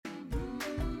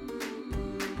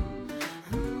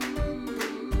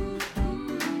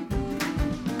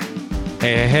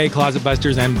Hey, Closet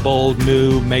Busters and bold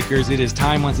move makers. It is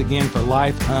time once again for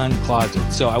Life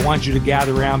Uncloseted. So I want you to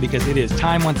gather around because it is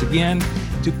time once again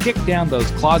to kick down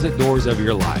those closet doors of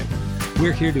your life.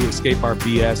 We're here to escape our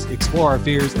BS, explore our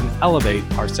fears, and elevate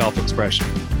our self-expression.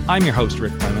 I'm your host,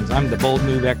 Rick Clemens. I'm the bold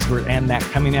move expert and that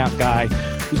coming out guy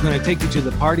who's going to take you to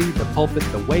the party, the pulpit,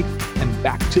 the wake, and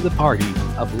back to the party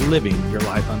of living your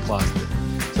life uncloseted.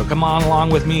 So come on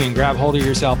along with me and grab hold of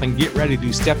yourself and get ready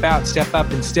to step out, step up,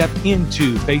 and step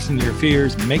into facing your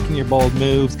fears, making your bold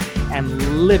moves,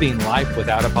 and living life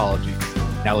without apologies.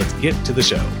 Now let's get to the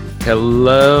show.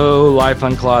 Hello, Life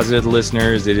Uncloseted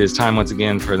listeners. It is time once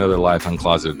again for another Life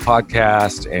Uncloseted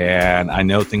podcast. And I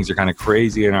know things are kind of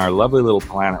crazy in our lovely little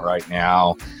planet right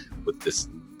now with this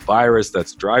virus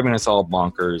that's driving us all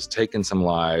bonkers, taking some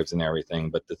lives and everything.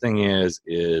 But the thing is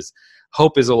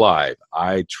hope is alive.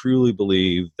 I truly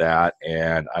believe that,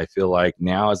 and I feel like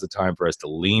now is the time for us to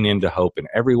lean into hope in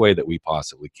every way that we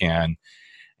possibly can.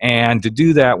 And to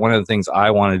do that, one of the things I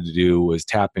wanted to do was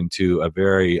tap into a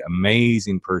very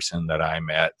amazing person that I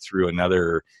met through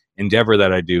another endeavor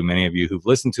that I do. Many of you who've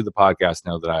listened to the podcast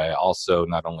know that I also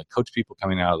not only coach people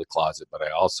coming out of the closet, but I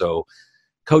also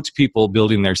coach people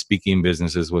building their speaking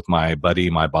businesses with my buddy,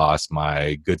 my boss,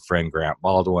 my good friend, Grant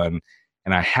Baldwin.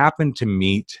 And I happened to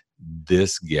meet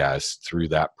this guest through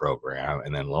that program.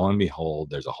 And then lo and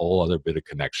behold, there's a whole other bit of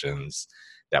connections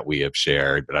that we have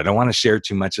shared, but I don't want to share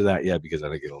too much of that yet because I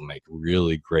think it'll make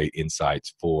really great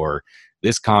insights for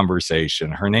this conversation.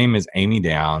 Her name is Amy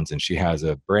Downs, and she has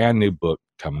a brand new book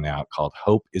coming out called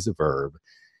Hope is a Verb.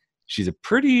 She's a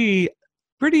pretty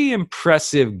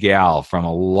impressive gal from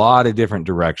a lot of different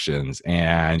directions,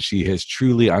 and she has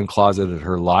truly uncloseted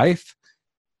her life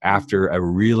after a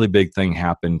really big thing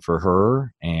happened for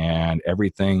her, and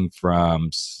everything from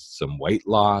some weight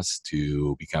loss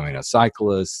to becoming a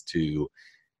cyclist to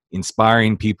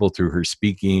inspiring people through her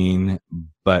speaking.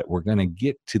 But we're going to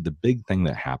get to the big thing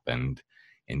that happened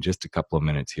in just a couple of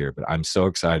minutes here. But I'm so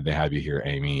excited to have you here,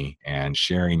 Amy, and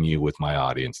sharing you with my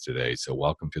audience today. So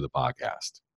welcome to the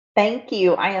podcast. Thank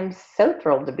you. I am so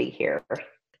thrilled to be here.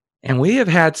 And we have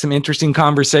had some interesting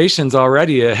conversations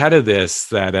already ahead of this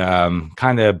that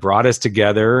kind of brought us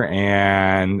together.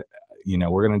 And,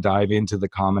 we're going to dive into the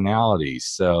commonalities.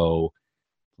 So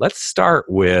let's start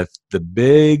with the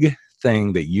big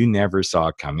thing that you never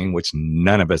saw coming, which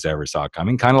none of us ever saw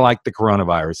coming, kind of like the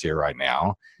coronavirus here right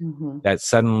now, that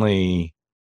suddenly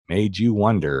made you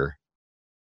wonder,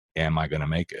 am I going to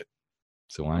make it?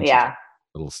 So why don't you tell a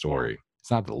little story? It's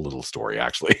not a little story,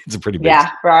 actually. It's a pretty big story.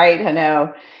 Right. I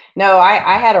know. No,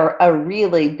 I had a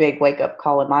really big wake-up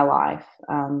call in my life.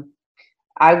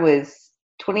 I was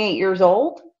 28 years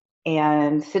old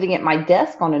and sitting at my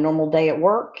desk on a normal day at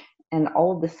work, and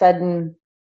all of a sudden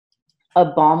a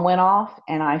bomb went off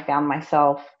and I found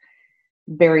myself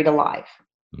buried alive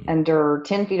under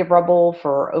 10 feet of rubble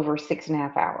for over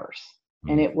 6.5 hours.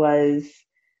 And it was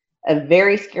a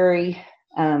very scary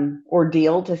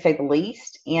ordeal, to say the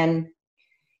least. And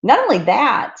not only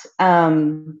that,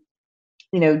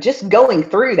 just going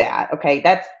through that, okay,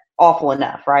 that's awful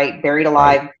enough, right? Buried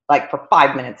alive, like for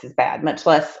 5 minutes is bad, much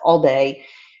less all day.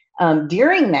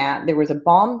 During that, there was a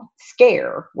bomb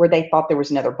scare where they thought there was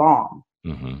another bomb.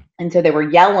 And so they were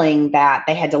yelling that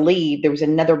they had to leave. There was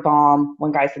another bomb.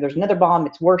 One guy said, there's another bomb.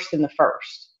 It's worse than the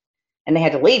first. And they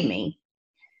had to leave me.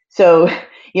 So,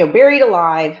 buried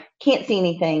alive, can't see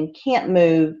anything, can't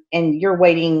move, and you're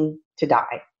waiting to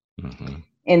die.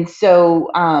 And so,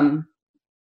 that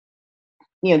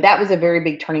was a very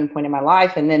big turning point in my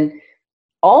life. And then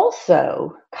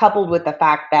also coupled with the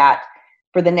fact that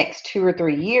for the next 2 or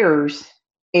 3 years,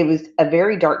 it was a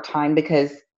very dark time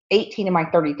because 18 of my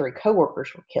 33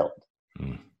 coworkers were killed.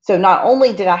 So not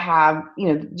only did I have,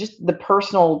 just the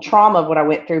personal trauma of what I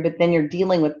went through, but then you're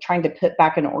dealing with trying to put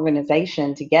back an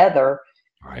organization together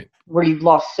where you've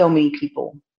lost so many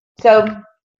people. So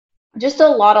just a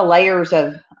lot of layers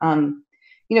of,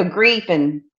 grief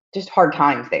and just hard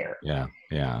times there. Yeah.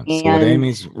 So what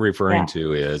Amy's referring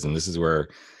to is, and this is where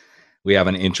we have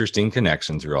an interesting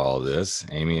connection through all of this.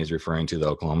 Amy is referring to the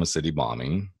Oklahoma City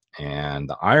bombing. And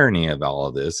the irony of all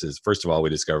of this is, first of all, we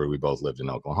discovered we both lived in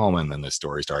Oklahoma, and then this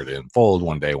story started to unfold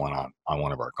one day on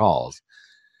one of our calls.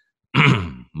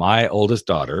 My oldest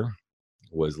daughter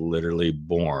was literally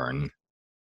born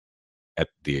at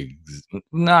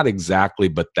not exactly,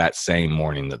 but that same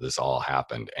morning that this all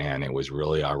happened. And it was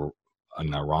really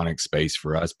an ironic space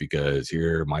for us because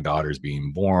here my daughter's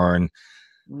being born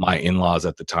My in-laws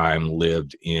at the time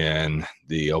lived in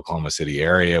the Oklahoma City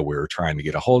area. We were trying to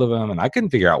get a hold of them, and I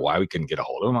couldn't figure out why we couldn't get a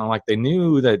hold of them. I'm like, they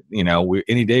knew that,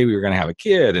 any day we were going to have a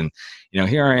kid, and,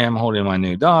 here I am holding my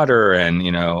new daughter,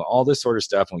 and, all this sort of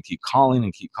stuff. And we keep calling.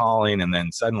 And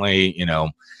then suddenly,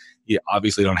 you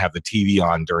obviously don't have the TV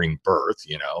on during birth,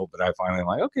 but I finally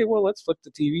like, okay, well, let's flip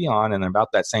the TV on. And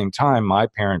about that same time, my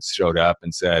parents showed up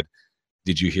and said,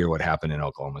 did you hear what happened in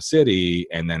Oklahoma City?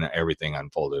 And then everything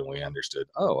unfolded and we understood,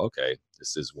 oh, okay,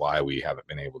 this is why we haven't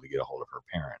been able to get a hold of her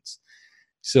parents.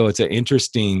 So it's an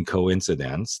interesting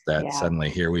coincidence that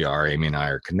suddenly here we are, Amy and I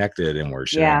are connected and we're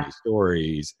sharing these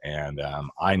stories. And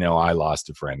I know I lost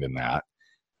a friend in that.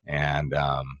 And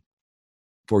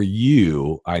for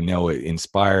you, I know it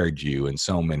inspired you in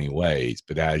so many ways,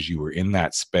 but as you were in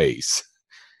that space,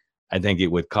 I think it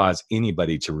would cause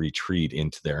anybody to retreat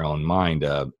into their own mind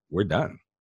of, we're done.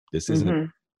 This isn't,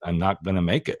 I'm not going to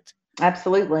make it.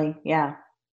 Absolutely. Yeah.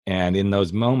 And in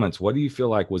those moments, what do you feel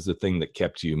like was the thing that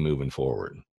kept you moving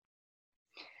forward?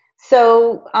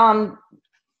 So,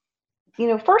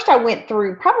 first I went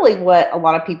through probably what a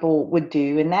lot of people would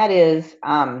do. And that is,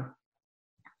 I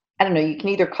don't know, you can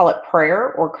either call it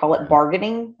prayer or call it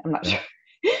bargaining. I'm not sure.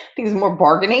 I think it's more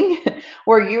bargaining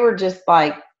where you were just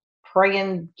like,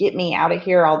 praying, get me out of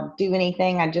here. I'll do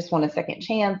anything. I just want a second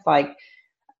chance. Like,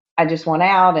 I just want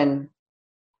out. And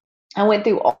I went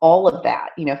through all of that,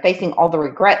 facing all the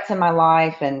regrets in my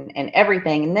life and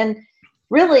everything. And then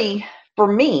really for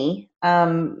me,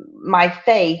 my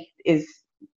faith is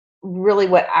really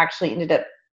what actually ended up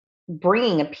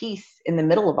bringing a peace in the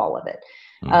middle of all of it.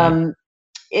 And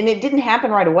it didn't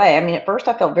happen right away. I mean, at first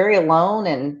I felt very alone.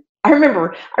 And I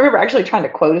remember actually trying to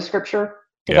quote a scripture.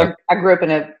 Because I grew up in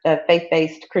a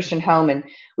faith-based Christian home, and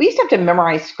we used to have to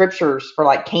memorize scriptures for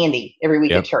like candy every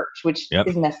week at church, which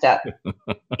is messed up.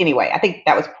 Anyway, I think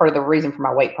that was part of the reason for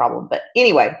my weight problem. But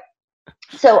anyway,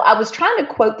 so I was trying to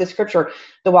quote the scripture,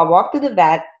 though I walked through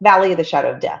the valley of the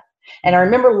shadow of death. And I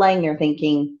remember laying there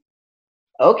thinking,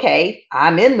 okay,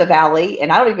 I'm in the valley,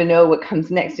 and I don't even know what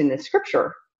comes next in this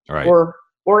scripture or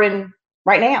in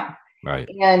right now. Right.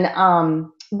 And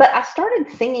but I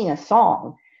started singing a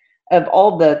song. Of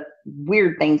all the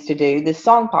weird things to do, this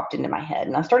song popped into my head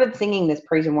and I started singing this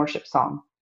praise and worship song.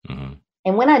 And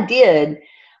when I did,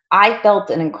 I felt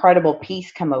an incredible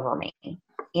peace come over me.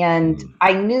 And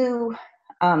I knew,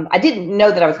 I didn't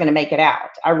know that I was going to make it out.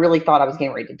 I really thought I was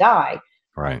getting ready to die.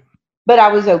 Right. But I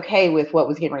was okay with what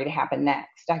was getting ready to happen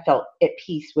next. I felt at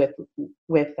peace with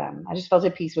I just felt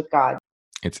at peace with God.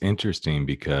 It's interesting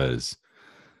because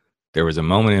there was a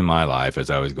moment in my life as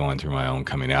I was going through my own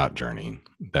coming out journey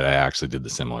that I actually did the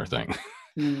similar thing.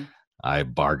 I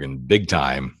bargained big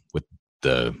time with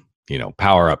the,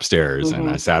 power upstairs and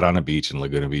I sat on a beach in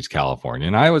Laguna Beach, California,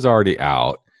 and I was already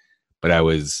out, but I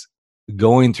was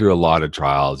going through a lot of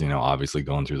trials, obviously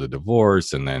going through the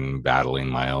divorce and then battling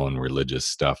my own religious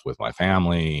stuff with my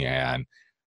family. And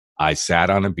I sat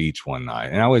on a beach one night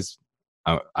and I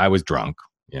was drunk.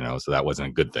 So that wasn't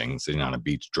a good thing. Sitting on a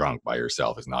beach drunk by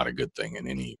yourself is not a good thing in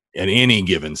any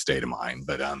given state of mind.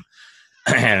 But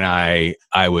and I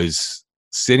was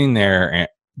sitting there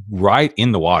right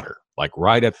in the water, like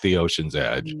right at the ocean's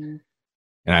edge, and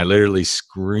I literally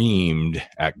screamed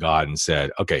at God and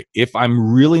said, "Okay, if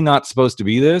I'm really not supposed to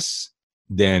be this,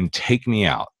 then take me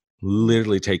out.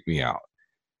 Literally take me out."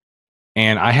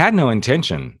 And I had no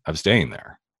intention of staying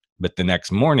there, but the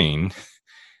next morning.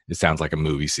 It sounds like a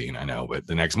movie scene, I know, but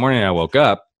the next morning I woke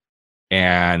up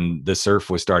and the surf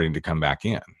was starting to come back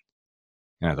in.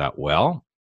 And I thought, well,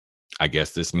 I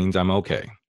guess this means I'm okay.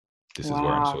 This is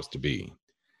where I'm supposed to be.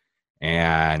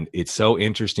 And it's so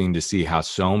interesting to see how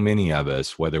so many of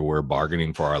us, whether we're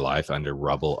bargaining for our life under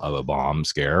rubble of a bomb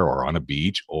scare or on a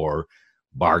beach or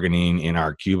bargaining in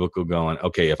our cubicle going,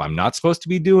 okay, if I'm not supposed to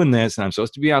be doing this and I'm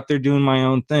supposed to be out there doing my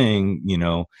own thing,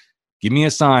 give me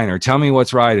a sign or tell me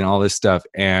what's right and all this stuff.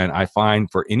 And I find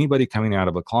for anybody coming out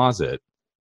of a closet,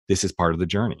 this is part of the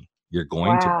journey. You're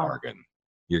going to bargain.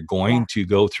 You're going to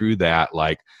go through that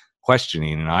like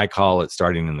questioning. And I call it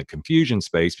starting in the confusion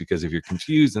space, because if you're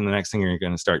confused, then the next thing you're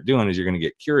going to start doing is you're going to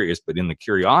get curious. But in the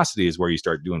curiosity is where you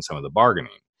start doing some of the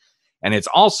bargaining. And it's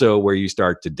also where you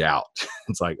start to doubt.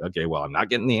 It's like, okay, well, I'm not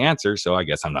getting the answer, so I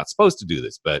guess I'm not supposed to do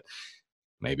this. But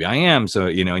maybe I am. So,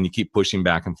 and you keep pushing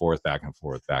back and forth, back and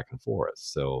forth, back and forth.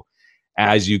 So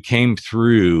as you came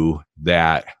through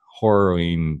that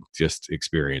harrowing just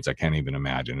experience, I can't even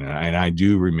imagine. And I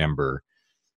do remember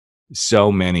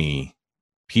so many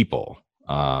people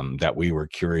that we were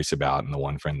curious about, and the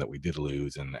one friend that we did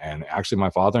lose. And actually my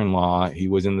father-in-law, he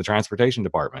was in the transportation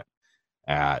department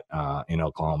in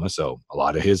Oklahoma. So a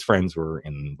lot of his friends were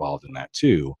involved in that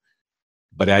too.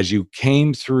 But as you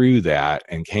came through that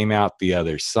and came out the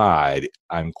other side,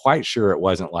 I'm quite sure it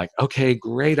wasn't like, okay,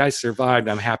 great, I survived.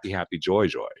 I'm happy, happy, joy,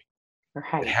 joy. It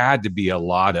Right. had to be a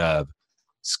lot of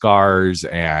scars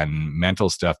and mental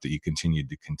stuff that you continued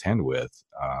to contend with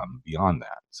beyond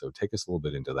that. So take us a little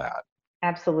bit into that.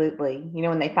 Absolutely.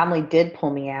 When they finally did pull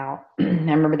me out, I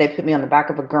remember they put me on the back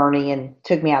of a gurney and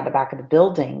took me out the back of the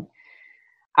building.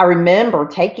 I remember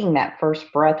taking that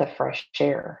first breath of fresh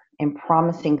air and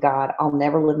promising God, I'll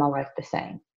never live my life the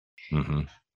same. Mm-hmm.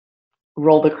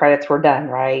 Roll the credits, we're done,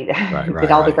 right? Right, Did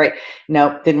right, all the right. great.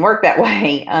 No, didn't work that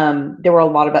way. There were a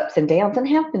lot of ups and downs and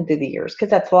have been through the years because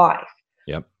that's life.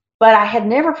 Yep. But I had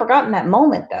never forgotten that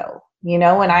moment though, and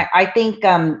I think,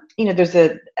 there's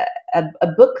a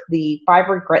book, The Five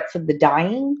Regrets of the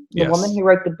Dying. The Yes. woman who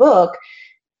wrote the book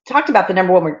talked about the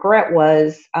number one regret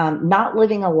was not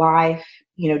living a life,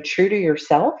 true to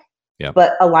yourself, Yep.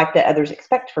 but a life that others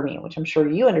expect from you, which I'm sure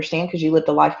you understand because you lived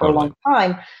a life for a long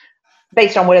time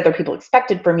based on what other people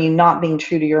expected from you, not being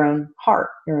true to your own heart,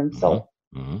 your own soul.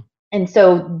 Mm-hmm. And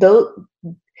so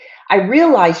I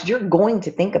realized you're going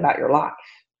to think about your life.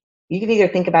 You can either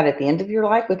think about it at the end of your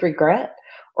life with regret,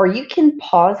 or you can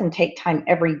pause and take time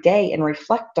every day and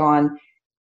reflect on,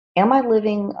 am I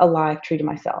living a life true to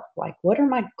myself? Like, what are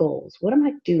my goals? What am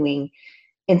I doing?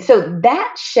 And so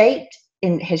that shaped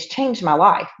and has changed my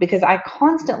life because I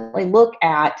constantly look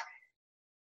at,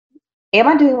 am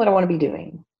I doing what I want to be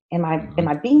doing? Am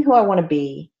I being who I want to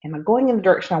be? Am I going in the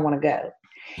direction I want to go?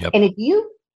 Yep. And if you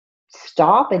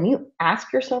stop and you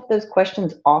ask yourself those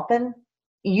questions often,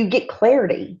 you get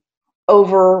clarity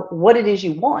over what it is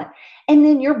you want. And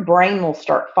then your brain will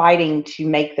start fighting to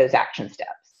make those action steps.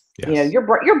 Yes.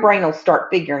 Your brain will start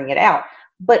figuring it out.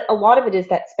 But a lot of it is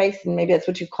that space, and maybe that's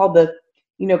what you call the,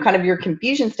 kind of your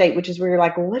confusion state, which is where you're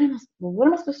like, well, what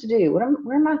am I supposed to do? Where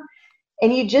am I?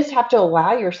 And you just have to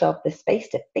allow yourself the space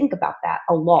to think about that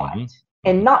a lot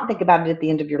and not think about it at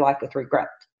the end of your life with regret.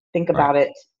 Think about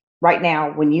it right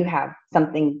now when you have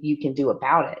something you can do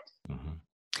about it. Mm-hmm.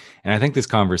 And I think this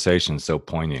conversation is so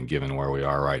poignant given where we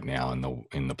are right now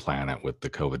in the planet with the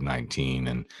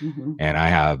COVID-19. And I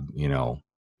have,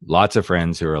 lots of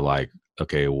friends who are like,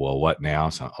 okay, well, what now?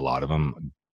 So a lot of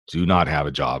them do not have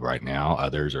a job right now.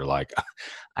 Others are like,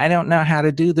 I don't know how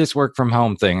to do this work from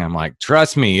home thing. I'm like,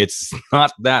 trust me, it's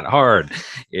not that hard.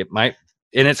 It might.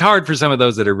 And it's hard for some of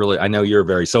those that are really, I know you're a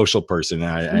very social person.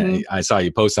 And I saw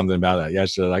you post something about that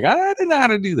yesterday. Like, I didn't know how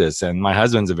to do this. And my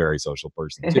husband's a very social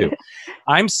person too.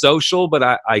 I'm social, but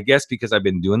I guess because I've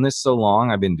been doing this so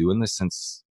long, I've been doing this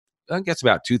since, I guess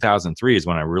about 2003 is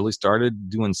when I really started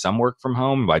doing some work from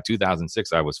home. By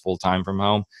 2006, I was full-time from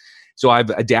home. So I've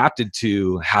adapted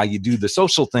to how you do the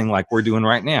social thing like we're doing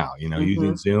right now,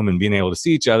 using Zoom and being able to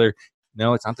see each other.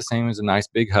 No, it's not the same as a nice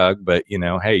big hug, but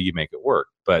hey, you make it work.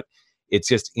 But it's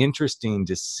just interesting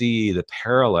to see the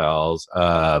parallels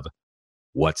of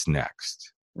what's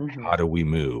next. How do we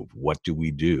move? What do we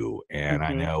do? And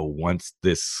I know once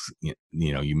this,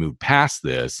 you move past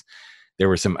this, there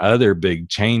were some other big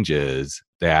changes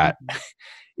that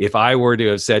if I were to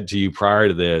have said to you prior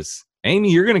to this,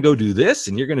 Amy, you're going to go do this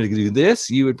and you're going to do this,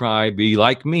 you would probably be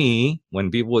like me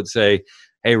when people would say,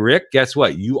 hey, Rick, guess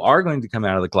what? You are going to come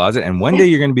out of the closet and one day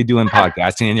you're going to be doing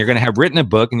podcasting and you're going to have written a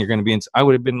book and you're going to be I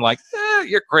would have been like,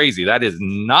 you're crazy. That is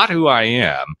not who I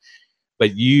am.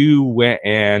 But you went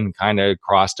and kind of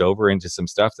crossed over into some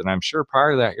stuff that I'm sure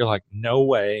prior to that, you're like, no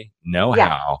way, no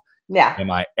how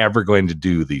am I ever going to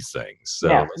do these things.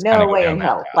 So no way in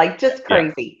hell. Like just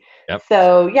crazy. Yep.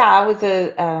 So I was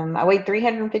I weighed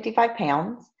 355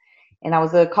 pounds and I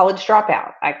was a college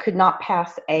dropout. I could not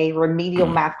pass a remedial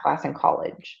math class in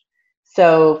college.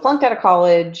 So flunked out of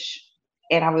college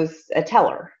and I was a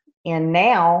teller. And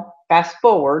now fast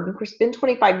forward, of course, it's been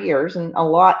 25 years and a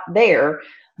lot there.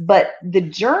 But the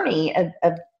journey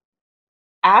of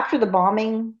after the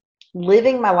bombing,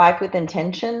 living my life with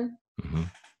intention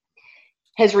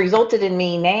has resulted in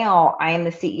me now. I am the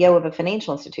CEO of a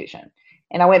financial institution.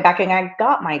 And I went back and I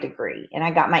got my degree and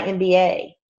I got my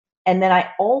MBA. And then I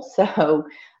also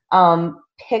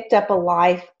picked up a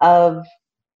life of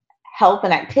health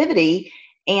and activity.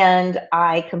 And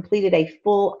I completed a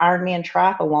full Ironman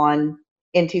triathlon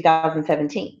in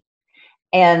 2017.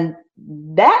 And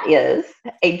that is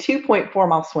a 2.4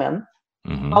 mile swim,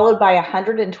 followed by a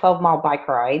 112 mile bike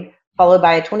ride, followed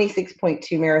by a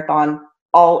 26.2 marathon,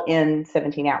 all in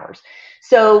 17 hours.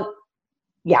 So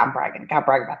yeah, I'm bragging. Gotta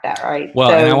brag about that, right? Well,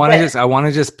 so, and I want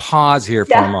to just pause here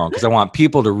for a moment because I want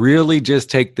people to really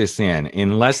just take this in.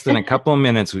 In less than a couple of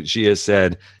minutes, she has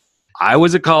said, I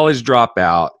was a college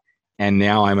dropout and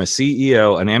now I'm a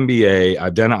CEO, an MBA.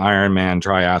 I've done an Ironman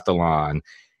triathlon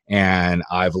and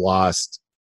I've lost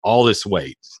all this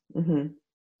weight. Mm-hmm.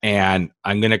 And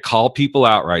I'm going to call people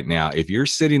out right now. If you're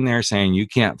sitting there saying you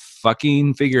can't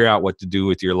fucking figure out what to do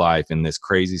with your life in this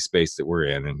crazy space that we're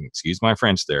in, and excuse my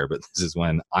French there, but this is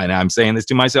when I'm saying this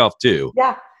to myself too.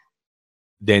 Yeah.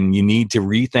 Then you need to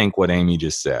rethink what Amy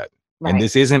just said. Right. And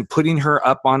this isn't putting her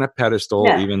up on a pedestal,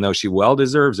 No. even though she well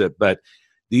deserves it. But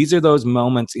these are those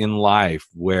moments in life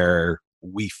where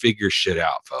we figure shit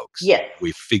out, folks. Yes.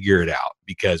 We figure it out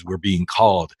because we're being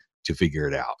called to figure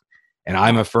it out. And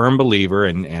I'm a firm believer,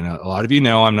 and a lot of you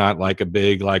know I'm not like a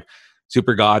big like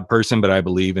super God person, but I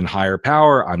believe in higher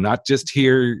power. I'm not just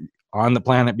here on the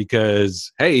planet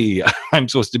because, hey, I'm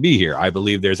supposed to be here. I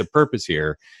believe there's a purpose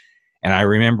here. And I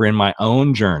remember in my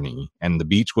own journey, and the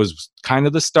beach was kind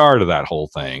of the start of that whole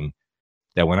thing,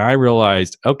 that when I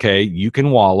realized, okay, you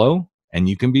can wallow and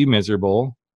you can be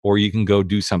miserable, or you can go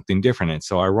do something different. It's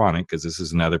so ironic because this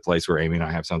is another place where Amy and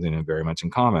I have something very much in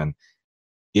common.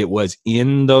 It was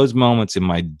in those moments in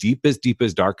my deepest,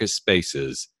 darkest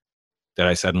spaces that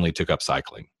I suddenly took up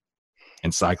cycling.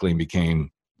 And cycling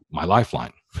became my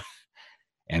lifeline.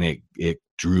 And it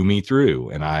drew me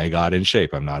through, and I got in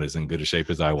shape. I'm not as in good a shape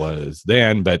as I was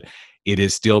then, but it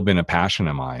has still been a passion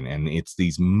of mine. And it's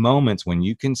these moments when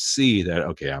you can see that,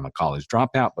 okay, I'm a college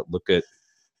dropout, but look at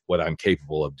what I'm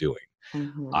capable of doing.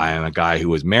 Mm-hmm. I am a guy who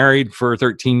was married for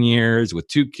 13 years with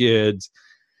 2 kids.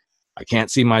 I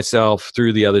can't see myself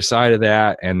through the other side of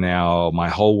that. And now my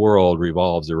whole world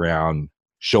revolves around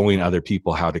showing other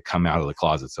people how to come out of the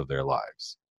closets of their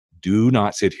lives. Do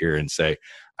not sit here and say,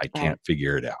 I can't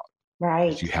figure it out.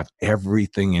 Right. You have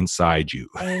everything inside you.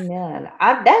 Amen.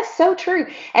 That's so true.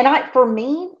 And for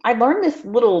me, I learned this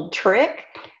little trick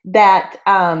that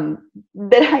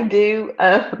I do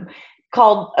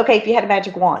called, okay, if you had a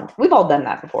magic wand. We've all done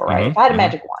that before, right? Mm-hmm. If I had a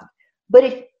magic wand.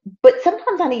 But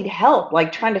sometimes I need help,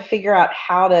 like trying to figure out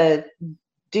how to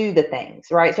do the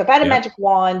things, right? So if I had a magic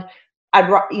wand,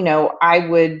 I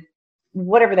would,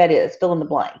 whatever that is, fill in the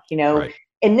blank, right.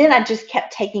 And then I just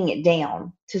kept taking it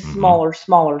down to smaller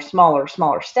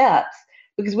steps,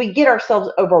 because we get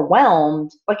ourselves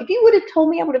overwhelmed. Like if you would have told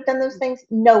me I would have done those things,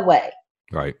 no way.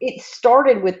 Right. It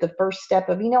started with the first step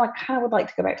of, I kind of would like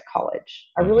to go back to college.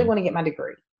 I really want to get my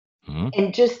degree.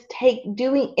 And just and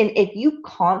if you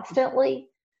constantly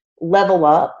level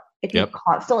up, if you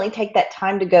constantly take that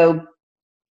time to go,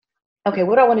 okay,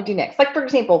 what do I want to do next? Like, for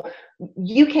example,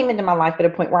 you came into my life at a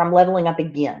point where I'm leveling up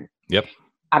again. Yep.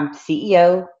 I'm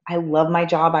CEO. I love my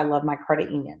job. I love my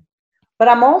credit union. But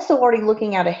I'm also already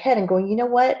looking out ahead and going, you know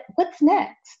what? What's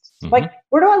next? Like,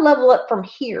 where do I level up from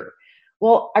here?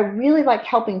 Well, I really like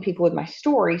helping people with my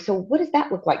story. So what does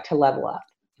that look like to level up?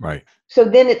 Right. So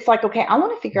then it's like, okay, I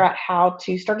want to figure out how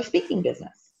to start a speaking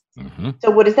business.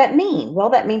 So what does that mean? Well,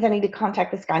 that means I need to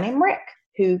contact this guy named Rick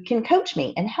who can coach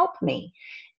me and help me.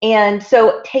 And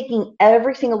so taking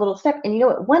every single little step, and you know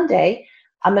what, one day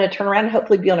I'm going to turn around and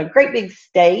hopefully be on a great big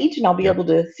stage, and I'll be able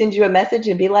to send you a message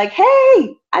and be like,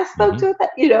 hey, I spoke to,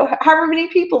 however many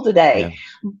people today,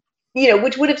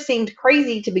 which would have seemed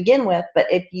crazy to begin with. But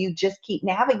if you just keep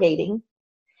navigating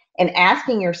and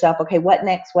asking yourself, okay, what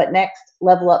next,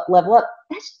 level up,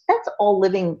 that's all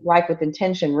living life with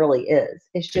intention really is.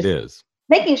 It's just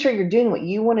making sure you're doing what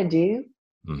you want to do.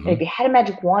 And if you had a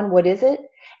magic wand, what is it?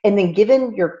 And then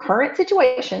given your current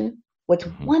situation, what's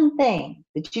one thing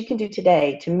that you can do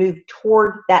today to move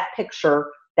toward that picture,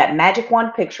 that magic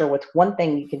wand picture? What's one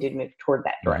thing you can do to move toward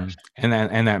that direction? And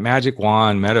that magic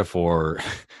wand metaphor,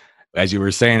 as you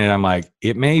were saying it, I'm like,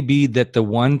 it may be that the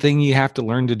one thing you have to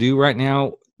learn to do right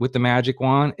now with the magic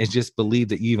wand is just believe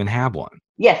that you even have one.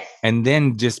 Yes. And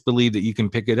then just believe that you can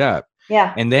pick it up.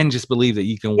 Yeah. And then just believe that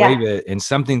you can wave it and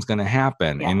something's going to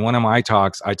happen. Yeah. In one of my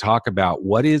talks, I talk about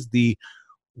what is the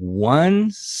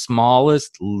one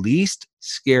smallest, least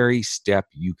scary step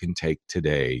you can take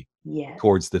today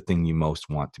towards the thing you most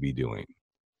want to be doing.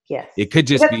 Yes. It could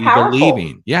just be powerful.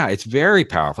 Believing. Yeah, it's very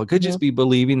powerful. It could just be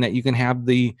believing that you can have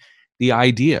the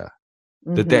idea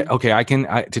that okay,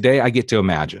 today I get to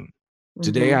imagine.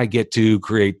 Today I get to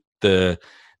create the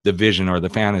vision or the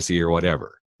fantasy or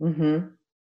whatever.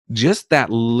 Just that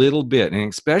little bit. And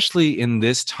especially in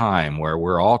this time where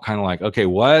we're all kind of like, okay,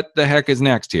 what the heck is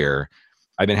next here?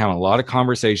 I've been having a lot of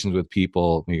conversations with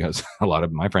people because a lot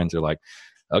of my friends are like,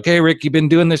 okay, Rick, you've been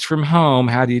doing this from home.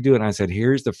 How do you do it? And I said,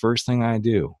 here's the first thing I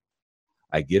do.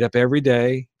 I get up every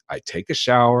day. I take a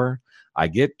shower. I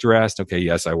get dressed. Okay,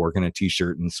 yes, I work in a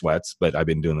t-shirt and sweats, but I've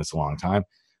been doing this a long time.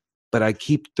 But I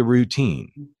keep the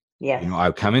routine. Yes.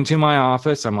 I come into my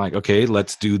office. I'm like, okay,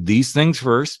 let's do these things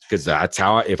first. Because that's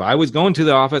how, if I was going to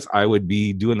the office, I would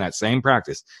be doing that same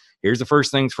practice. here's the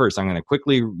first things first. I'm going to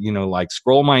quickly, like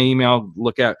scroll my email,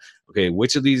 look at, okay,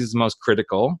 which of these is most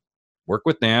critical, work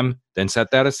with them, then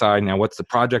set that aside. Now, what's the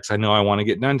projects I know I want to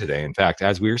get done today? In fact,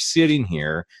 as we're sitting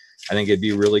here, I think it'd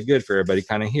be really good for everybody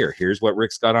kind of here. Here's what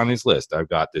Rick's got on his list. I've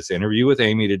got this interview with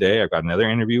Amy today. I've got another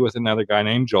interview with another guy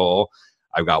named Joel.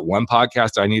 I've got one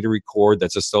podcast I need to record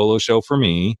that's a solo show for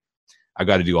me. I've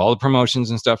got to do all the promotions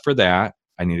and stuff for that.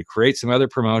 I need to create some other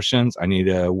promotions. I need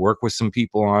to work with some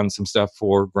people on some stuff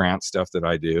for grant stuff that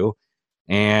I do.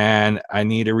 And I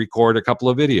need to record a couple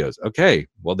of videos. Okay,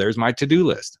 well, there's my to-do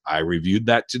list. I reviewed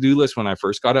that to-do list when I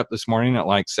first got up this morning at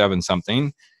like 7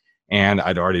 something. And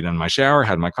I'd already done my shower,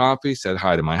 had my coffee, said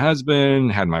hi to my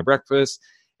husband, had my breakfast,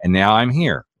 and now I'm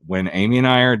here. When Amy and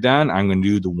I are done, I'm going to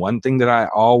do the one thing that I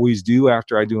always do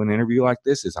after I do an interview like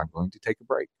this is I'm going to take a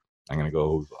break. I'm going to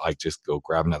go just go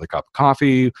grab another cup of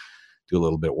coffee, do a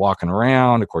little bit walking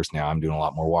around. Of course, now I'm doing a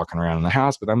lot more walking around in the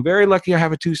house, but I'm very lucky I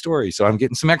have a 2-story, so I'm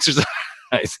getting some exercise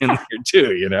in there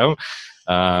too,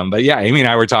 But yeah, Amy and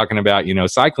I were talking about,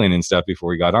 cycling and stuff before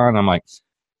we got on. I'm like,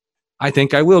 I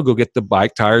think I will go get the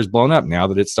bike tires blown up now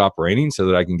that it stopped raining so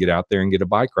that I can get out there and get a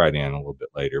bike ride in a little bit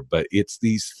later. But it's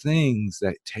these things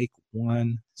that take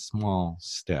one small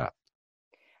step.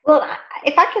 Well,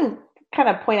 if I can kind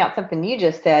of point out something you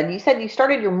just said, you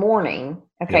started your morning,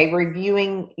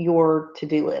 reviewing your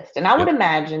to-do list. And I would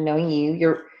imagine, knowing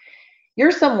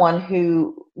you're someone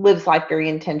who lives life very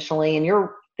intentionally, and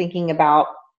you're thinking about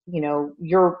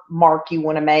your mark you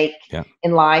want to make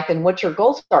in life and what your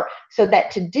goals are. So that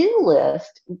to-do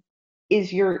list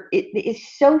is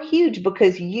so huge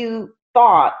because you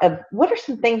thought of what are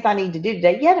some things I need to do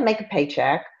today. To make a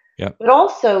paycheck, but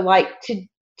also like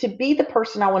to be the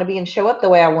person I want to be and show up the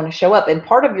way I want to show up. And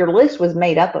part of your list was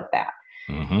made up of that.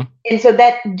 Mm-hmm. And so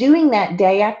that doing that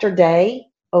day after day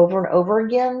over and over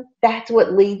again, that's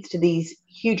what leads to these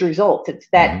huge results. It's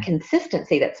that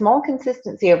consistency, that small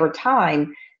consistency over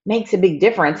time makes a big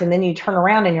difference. And then you turn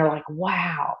around and you're like,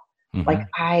 wow, like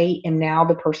I am now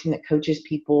the person that coaches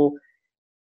people,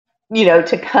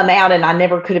 to come out. And I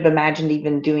never could have imagined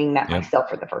even doing that myself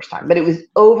for the first time. But it was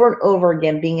over and over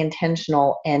again, being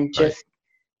intentional and just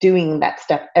doing that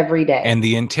stuff every day. And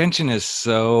the intention is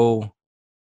so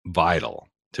vital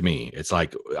to me. It's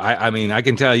like, I mean, I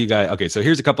can tell you guys, okay, so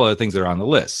here's a couple of things that are on the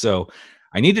list. So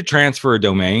I need to transfer a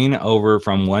domain over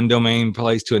from one domain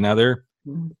place to another.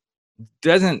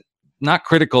 Not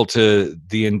critical to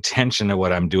the intention of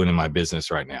what I'm doing in my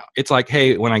business right now. It's like,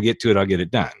 hey, when I get to it, I'll get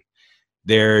it done.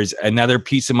 There's another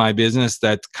piece of my business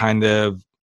that's kind of,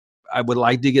 I would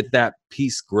like to get that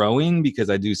piece growing because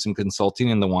I do some consulting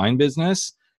in the wine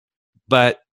business,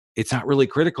 but it's not really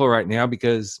critical right now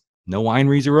because no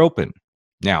wineries are open.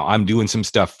 Now I'm doing some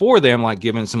stuff for them, like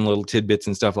giving some little tidbits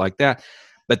and stuff like that.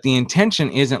 But the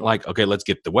intention isn't like, okay, let's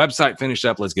get the website finished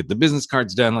up. Let's get the business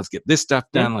cards done. Let's get this stuff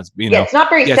done. Let's, it's not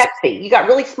very sexy. You got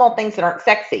really small things that aren't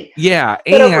sexy. Yeah.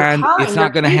 And it's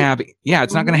not going to have,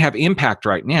 it's not going to have impact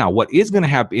right now. What is going to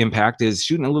have impact is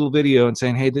shooting a little video and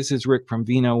saying, hey, this is Rick from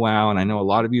Vino Wow. And I know a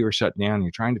lot of you are shut down.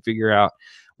 You're trying to figure out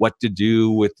what to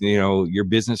do with, your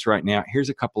business right now. Here's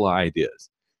a couple of ideas.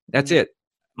 That's it.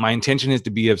 My intention is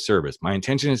to be of service. My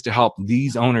intention is to help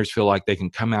these owners feel like they can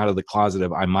come out of the closet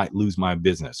of I might lose my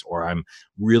business or I'm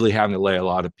really having to lay a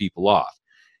lot of people off.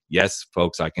 Yes,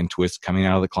 folks, I can twist coming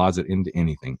out of the closet into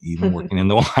anything, even working in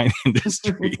the wine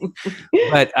industry.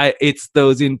 But it's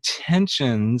those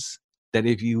intentions that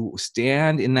if you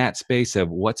stand in that space of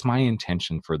what's my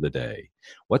intention for the day,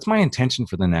 what's my intention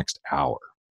for the next hour,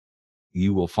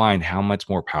 you will find how much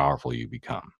more powerful you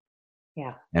become.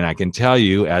 Yeah. And I can tell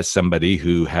you, as somebody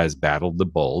who has battled the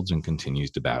bulge and continues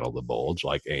to battle the bulge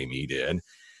like Amy did,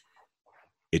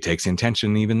 it takes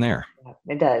intention even there.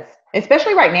 It does.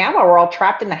 Especially right now while we're all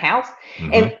trapped in the house.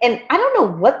 And I don't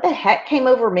know what the heck came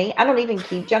over me. I don't even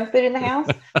keep junk food in the house.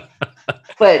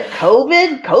 But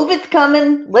COVID's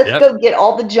coming. Let's go get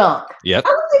all the junk. Yep.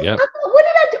 What did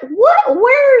I do?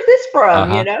 Where is this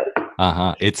from?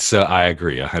 It's so, I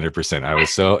agree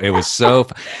 100%. It was so,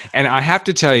 and I have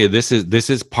to tell you, this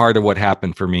is part of what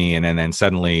happened for me. And then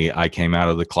suddenly I came out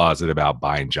of the closet about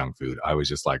buying junk food. I was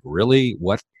just like, really?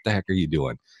 What the heck are you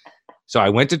doing? So I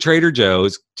went to Trader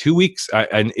Joe's 2 weeks,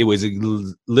 and it was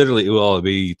literally, it'll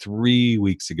be 3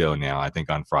 weeks ago now, I think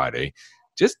on Friday.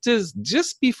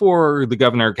 Just before the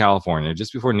governor of California,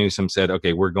 just before Newsom said,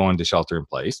 okay, we're going to shelter in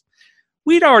place.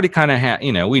 We'd already kind of had,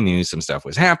 we knew some stuff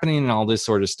was happening and all this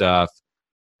sort of stuff.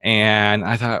 And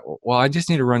I thought, well, I just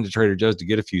need to run to Trader Joe's to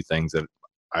get a few things that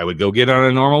I would go get on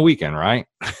a normal weekend, right?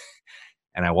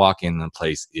 And I walk in, and the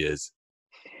place is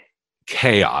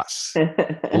chaos.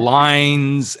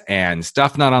 Lines and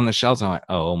stuff not on the shelves. I'm like,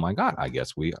 oh my God, I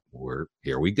guess we're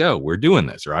here we go. We're doing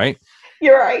this, right?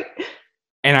 You're right.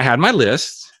 And I had my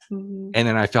list, Mhm. and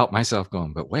then I felt myself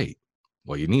going, but wait,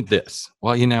 well, you need this.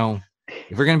 Well,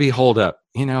 if we're going to be holed up,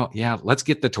 yeah, let's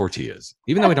get the tortillas,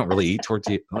 even though we don't really eat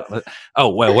tortillas. Oh,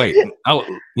 well, wait. Oh,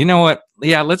 you know what?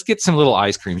 Yeah, let's get some little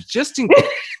ice cream just in case.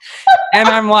 And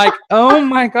I'm like, oh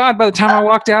my God, by the time I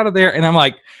walked out of there, and I'm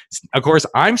like, of course,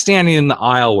 I'm standing in the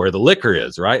aisle where the liquor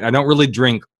is, right? I don't really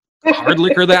drink hard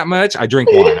liquor that much. I drink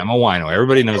wine. I'm a wino.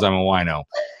 Everybody knows I'm a wino.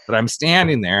 But I'm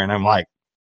standing there, and I'm like,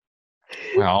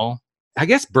 well, I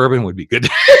guess bourbon would be good.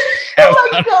 Oh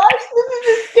my gosh, this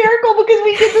is hysterical because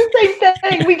we did the same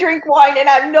thing. We drink wine, and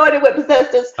I have no idea what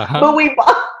possessed us, but we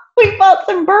bought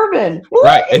some bourbon.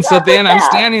 Right. And so then I'm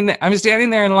standing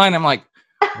there in line. I'm like,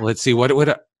 well, let's see, what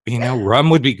would rum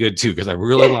would be good too, because I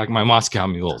really like my Moscow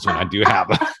mules when I do have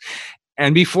them.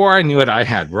 And before I knew it, I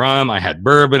had rum, I had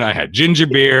bourbon, I had ginger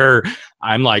beer.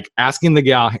 I'm like asking the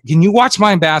gal, can you watch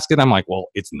my basket? I'm like, well,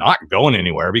 it's not going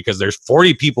anywhere because there's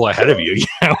 40 people ahead of you,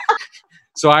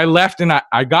 So I left, and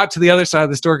I got to the other side of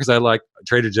the store because I like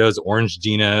Trader Joe's Orange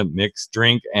Gina mixed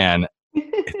drink, and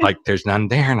it's like there's none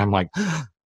there. And I'm like,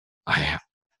 I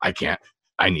can't.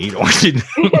 I need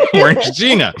Orange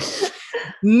Gina.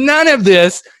 None of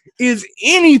this is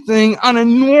anything on a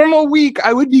normal week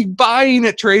I would be buying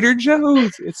at Trader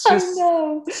Joe's. It's just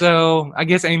so. I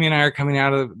guess Amy and I are coming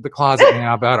out of the closet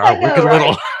now about our wicked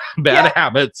little bad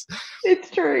habits.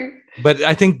 It's true. But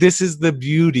I think this is the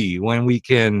beauty when we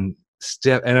can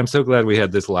step, and I'm so glad we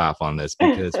had this laugh on this,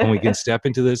 because when we can step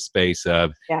into this space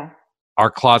of our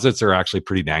closets are actually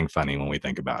pretty dang funny when we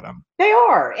think about them. They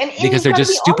are. And because they're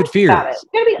just stupid fears. You got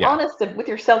to be honest with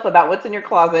yourself about what's in your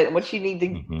closet and what you need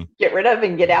to get rid of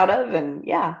and get out of. And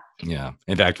yeah.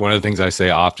 In fact, one of the things I say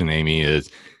often, Amy,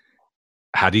 is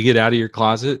how do you get out of your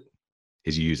closet?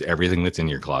 Is you use everything that's in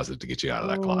your closet to get you out of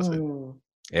that closet.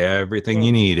 Everything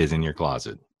you need is in your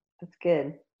closet. That's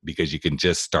good. Because you can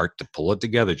just start to pull it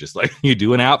together, just like you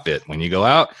do an outfit. When you go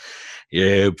out,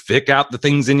 you pick out the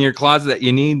things in your closet that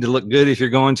you need to look good if you're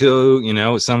going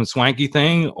to, some swanky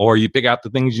thing, or you pick out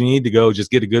the things you need to go just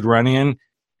get a good run in.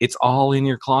 It's all in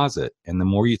your closet. And the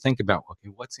more you think about,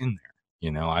 okay, what's in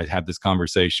there? I had this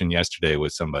conversation yesterday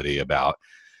with somebody about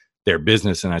their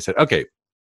business, and I said, okay,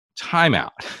 time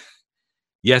out.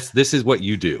 Yes, this is what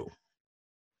you do.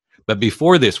 But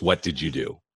before this, what did you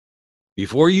do?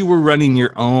 Before you were running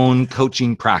your own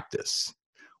coaching practice,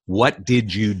 what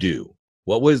did you do?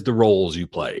 What was the roles you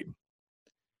played?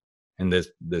 And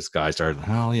this guy started,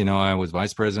 I was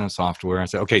vice president of software. I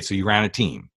said, okay, so you ran a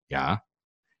team. Yeah.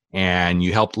 And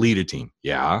you helped lead a team.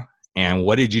 Yeah. And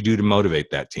what did you do to motivate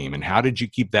that team? And how did you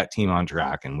keep that team on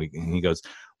track? And he goes,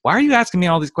 why are you asking me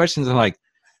all these questions? I'm like,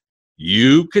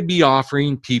 you could be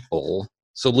offering people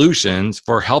solutions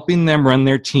for helping them run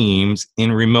their teams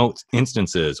in remote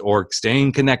instances, or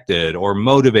staying connected, or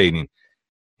motivating.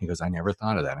 He goes, I never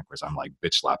thought of that. And of course, I'm like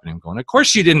bitch slapping him going, of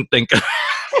course you didn't think of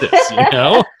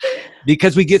this,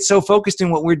 because we get so focused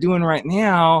in what we're doing right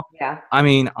now. Yeah. I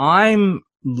mean, I'm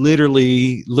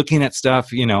literally looking at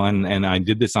stuff, and I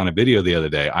did this on a video the other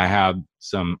day. I have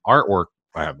some artwork.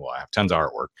 I have tons of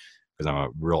artwork because I'm a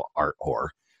real art whore,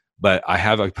 but I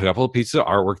have a couple of pieces of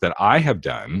artwork that I have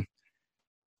done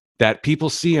that people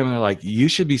see them and they're like, you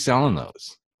should be selling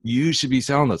those. You should be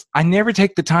selling those. I never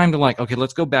take the time to okay,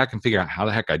 let's go back and figure out how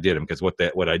the heck I did them. Because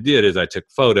what I did is I took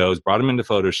photos, brought them into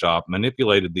Photoshop,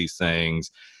 manipulated these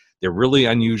things. They're really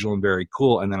unusual and very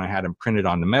cool. And then I had them printed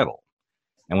on the metal.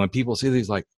 And when people see these,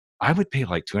 I would pay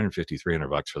like $250,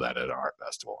 $300 for that at an art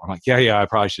festival. I'm like, yeah, I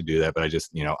probably should do that. But I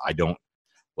just, I don't.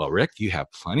 Well, Rick, you have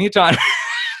plenty of time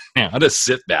now to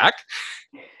sit back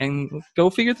and go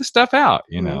figure the stuff out,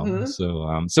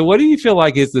 So what do you feel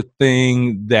like is the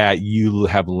thing that you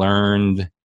have learned?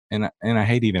 And I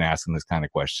hate even asking this kind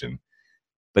of question,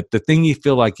 but the thing you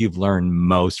feel like you've learned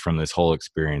most from this whole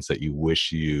experience that you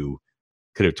wish you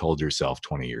could have told yourself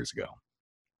 20 years ago?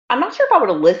 I'm not sure if I would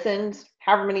have listened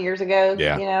however many years ago,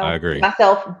 I agree.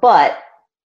 Myself, but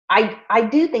I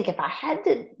do think if I had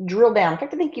to drill down, in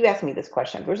fact, I think you asked me this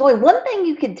question. If there's only one thing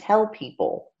you could tell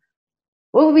people,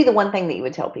 what would be the one thing that you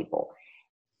would tell people?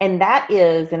 And that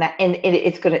is,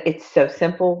 it's so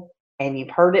simple, and you've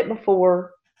heard it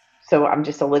before. So I'm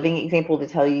just a living example to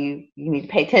tell you, you need to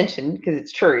pay attention because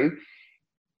it's true.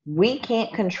 We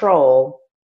can't control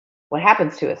what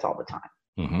happens to us all the time.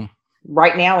 Mm-hmm.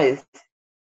 Right now is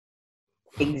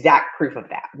exact proof of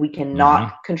that. We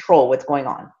cannot control what's going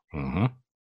on. Mm-hmm.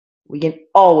 We can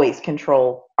always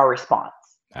control our response.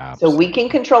 Absolutely. So we can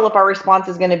control if our response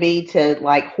is going to be to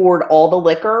hoard all the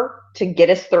liquor to get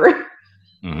us through,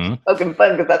 Poking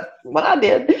fun because that's what I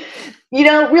did.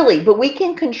 Really, but we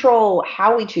can control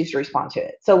how we choose to respond to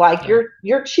it. So like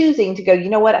you're choosing to go, you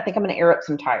know what? I think I'm going to air up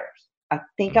some tires. I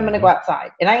think I'm going to go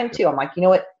outside. And I am too. I'm like, you know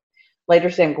what? Later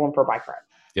today, I'm going for a bike ride.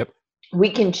 Yep. We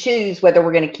can choose whether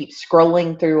we're going to keep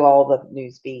scrolling through all the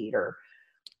news feed, or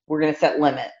we're going to set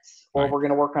limits, or we're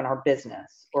going to work on our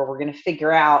business, or we're going to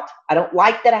figure out, I don't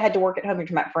like that I had to work at home. You're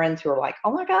my friends who are like,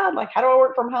 oh my God, like, how do I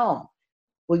work from home?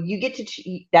 Well, you get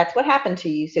to, that's what happened to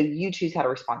you. So you choose how to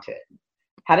respond to it.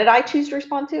 How did I choose to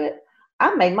respond to it?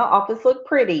 I made my office look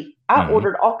pretty. I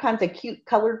ordered all kinds of cute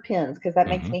colored pens because that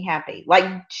makes me happy.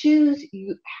 Like, choose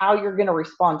how you're going to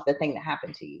respond to the thing that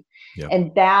happened to you. Yep.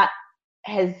 And that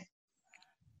has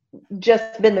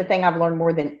just been the thing I've learned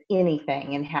more than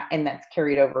anything, and that's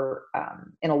carried over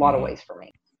in a lot of ways for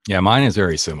me. Yeah, mine is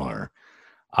very similar.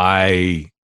 I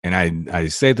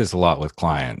say this a lot with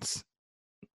clients.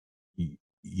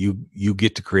 You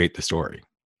get to create the story.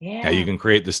 Yeah. Now, you can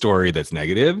create the story that's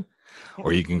negative,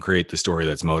 or you can create the story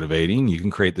that's motivating. You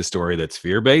can create the story that's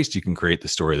fear-based. You can create the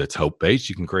story that's hope-based.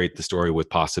 You can create the story with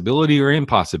possibility or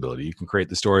impossibility. You can create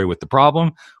the story with the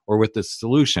problem or with the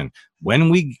solution. When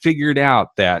we figured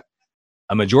out that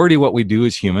a majority of what we do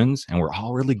as humans, and we're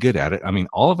all really good at it. I mean,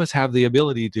 all of us have the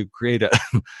ability to create a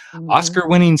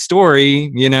Oscar-winning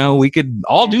story. We could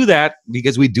all do that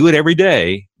because we do it every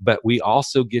day, but we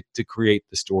also get to create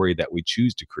the story that we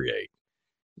choose to create.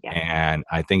 Yeah. And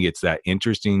I think it's that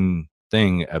interesting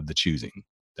thing of the choosing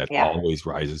that always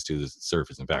rises to the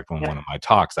surface. In fact, when one of my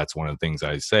talks, that's one of the things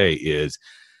I say is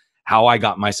how I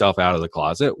got myself out of the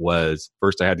closet was,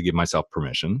 first, I had to give myself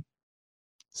permission.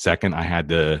 Second, I had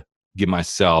to give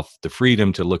myself the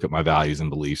freedom to look at my values and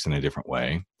beliefs in a different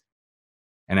way.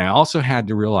 And I also had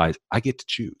to realize I get to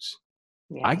choose.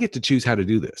 Yeah. I get to choose how to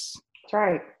do this. That's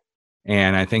right.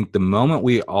 And I think the moment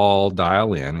we all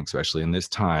dial in, especially in this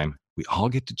time, we all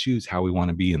get to choose how we want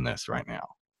to be in this right now.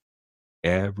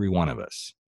 Every one of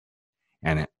us.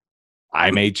 And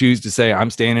I may choose to say I'm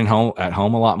staying at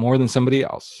home a lot more than somebody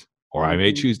else. Or I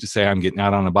may choose to say I'm getting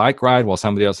out on a bike ride while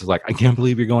somebody else is like, I can't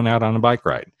believe you're going out on a bike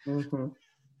ride.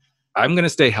 I'm going to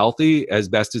stay healthy as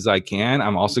best as I can.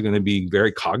 I'm also going to be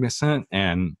very cognizant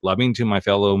and loving to my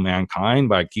fellow mankind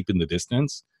by keeping the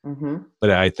distance.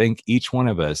 But I think each one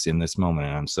of us in this moment,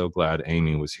 and I'm so glad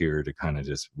Amy was here to kind of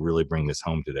just really bring this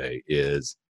home today,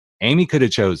 is Amy could have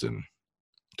chosen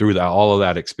through all of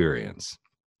that experience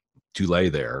to lay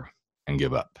there and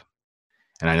give up.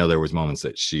 And I know there was moments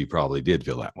that she probably did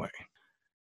feel that way,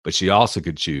 but she also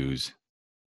could choose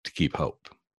to keep hope.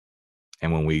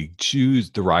 And when we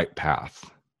choose the right path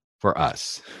for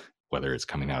us, whether it's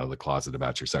coming out of the closet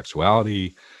about your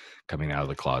sexuality, coming out of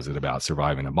the closet about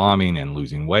surviving a bombing and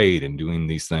losing weight and doing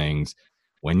these things,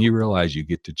 when you realize you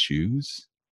get to choose,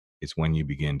 it's when you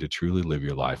begin to truly live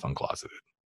your life uncloseted.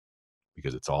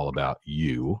 Because it's all about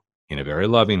you in a very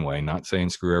loving way, not saying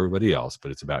screw everybody else,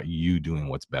 but it's about you doing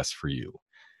what's best for you.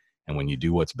 And when you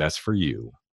do what's best for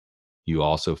you, you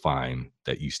also find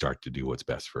that you start to do what's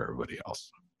best for everybody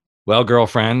else. Well,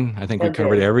 girlfriend, I think we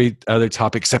covered every other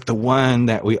topic except the one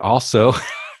that we also,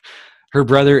 her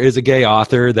brother is a gay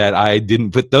author, that I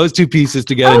didn't put those two pieces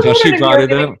together until she brought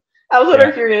it up. I was wondering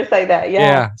if you were going to say that.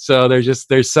 Yeah. So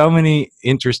there's so many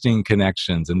interesting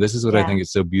connections. And this is what I think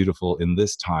is so beautiful in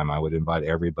this time. I would invite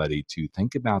everybody to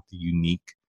think about the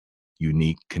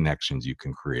unique connections you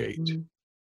can create.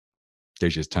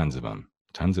 There's just tons of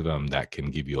them that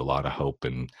can give you a lot of hope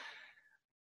and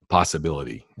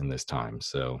possibility in this time.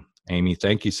 So Amy,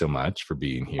 thank you so much for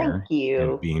being here. Thank you.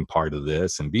 And being part of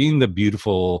this and being the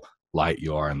beautiful light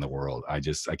you are in the world. I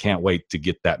can't wait to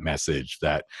get that message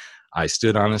that I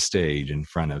stood on a stage in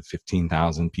front of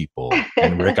 15,000 people,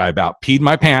 and Rick, I about peed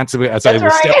my pants as I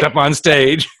stepped up on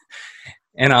stage.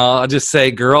 And I'll just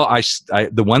say, girl,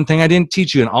 the one thing I didn't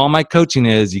teach you in all my coaching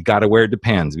is you got to wear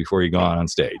Depends before you go on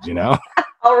stage,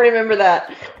 I'll remember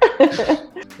that.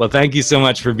 Well, thank you so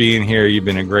much for being here. You've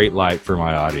been a great light for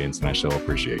my audience, and I so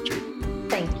appreciate you.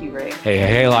 Thank you, Rick.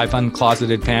 Hey, Life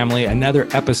Uncloseted family. Another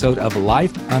episode of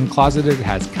Life Uncloseted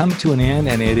has come to an end,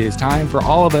 and it is time for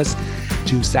all of us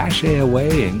to sashay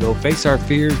away and go face our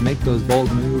fears, make those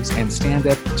bold moves, and stand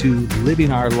up to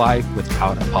living our life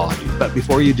without apology. But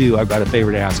before you do, I've got a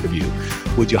favor to ask of you.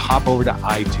 Would you hop over to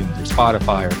iTunes or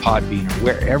Spotify or Podbean or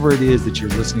wherever it is that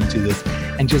you're listening to this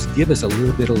and just give us a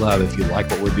little bit of love if you like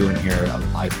what we're doing here at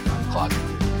Life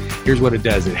Uncloseted. Here's what it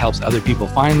does. It helps other people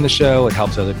find the show. It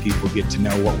helps other people get to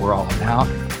know what we're all about.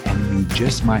 And you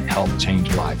just might help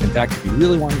change a life. In fact, if you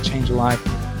really want to change a life,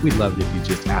 we'd love it if you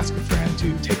just ask a friend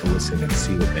to take a listen and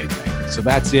see what they think. So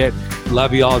that's it.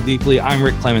 Love you all deeply. I'm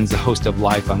Rick Clemens, the host of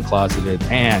Life Uncloseted,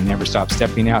 and never stop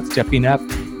stepping out, stepping up,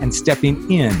 and stepping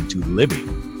into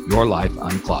living your life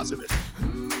uncloseted.